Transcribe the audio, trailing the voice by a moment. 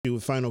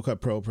With Final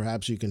Cut Pro,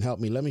 perhaps you can help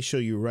me. Let me show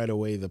you right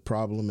away the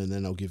problem, and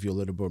then I'll give you a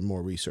little bit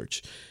more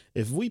research.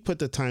 If we put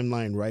the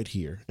timeline right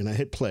here and I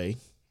hit play,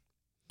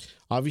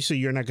 obviously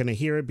you're not going to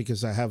hear it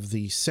because I have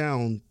the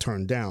sound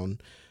turned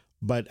down,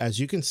 but as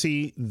you can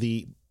see,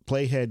 the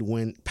playhead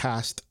went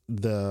past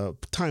the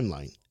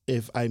timeline.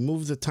 If I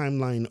move the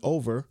timeline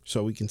over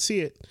so we can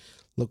see it,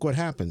 look what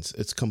happens.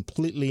 It's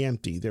completely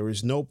empty. There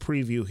is no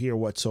preview here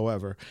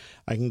whatsoever.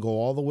 I can go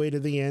all the way to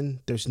the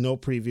end. There's no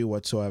preview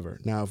whatsoever.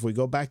 Now, if we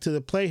go back to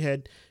the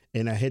playhead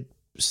and I hit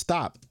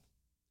stop,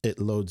 it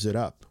loads it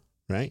up,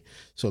 right?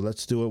 So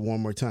let's do it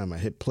one more time. I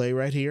hit play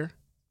right here.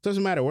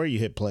 Doesn't matter where you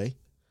hit play,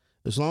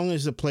 as long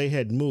as the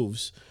playhead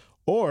moves.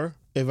 Or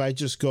if I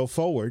just go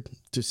forward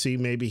to see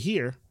maybe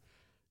here,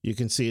 you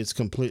can see it's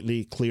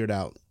completely cleared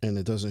out and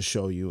it doesn't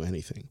show you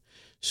anything.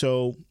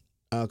 So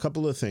a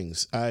couple of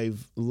things.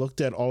 I've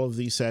looked at all of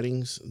these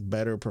settings,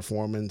 better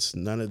performance.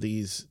 None of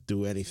these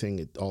do anything.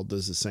 It all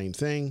does the same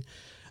thing.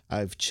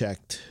 I've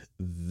checked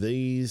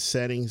these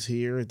settings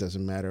here. It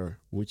doesn't matter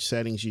which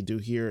settings you do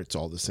here. It's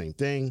all the same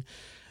thing.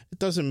 It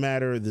doesn't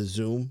matter the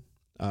zoom.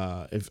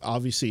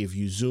 If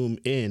you zoom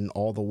in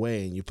all the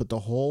way and you put the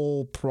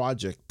whole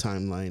project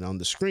timeline on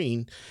the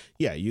screen,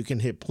 yeah, you can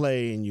hit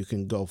play and you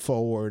can go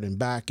forward and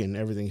back and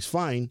everything's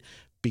fine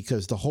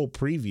because the whole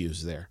preview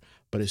is there.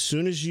 But as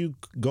soon as you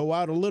go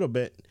out a little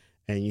bit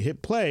and you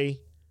hit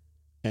play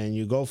and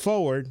you go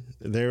forward,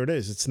 there it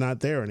is. It's not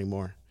there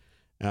anymore.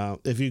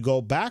 If you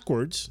go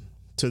backwards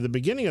to the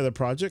beginning of the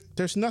project,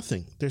 there's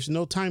nothing. There's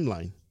no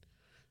timeline.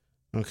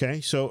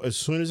 Okay, so as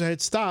soon as I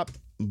hit stop,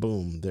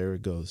 boom, there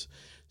it goes.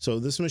 So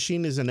this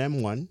machine is an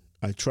M1.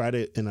 I tried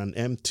it in an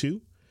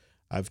M2.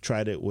 I've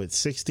tried it with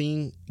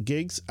 16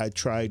 gigs. I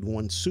tried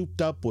one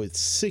souped up with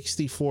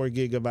 64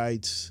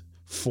 gigabytes,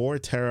 4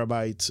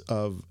 terabytes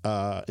of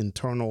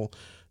internal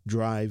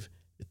drive.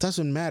 It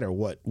doesn't matter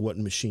what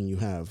machine you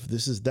have.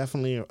 This is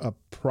definitely a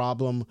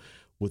problem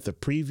with the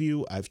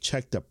preview. I've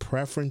checked the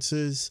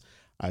preferences.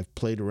 I've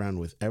played around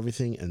with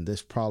everything, and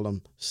this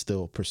problem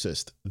still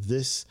persists.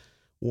 This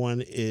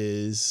one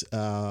is,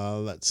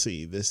 let's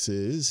see, this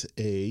is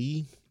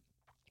a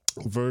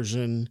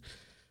version.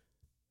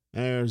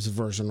 There's a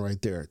version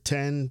right there,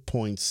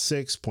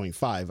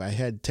 10.6.5. I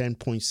had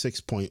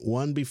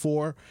 10.6.1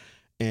 before,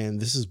 and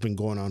this has been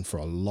going on for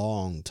a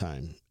long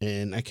time.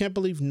 And I can't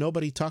believe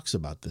nobody talks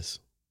about this.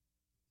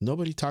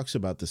 Nobody talks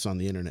about this on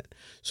the internet.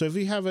 So if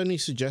you have any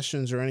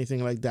suggestions or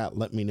anything like that,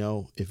 let me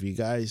know. If you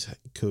guys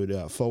could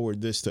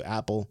forward this to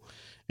Apple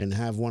and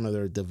have one of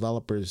their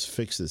developers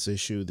fix this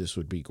issue, this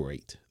would be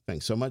great.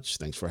 Thanks so much.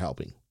 Thanks for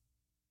helping.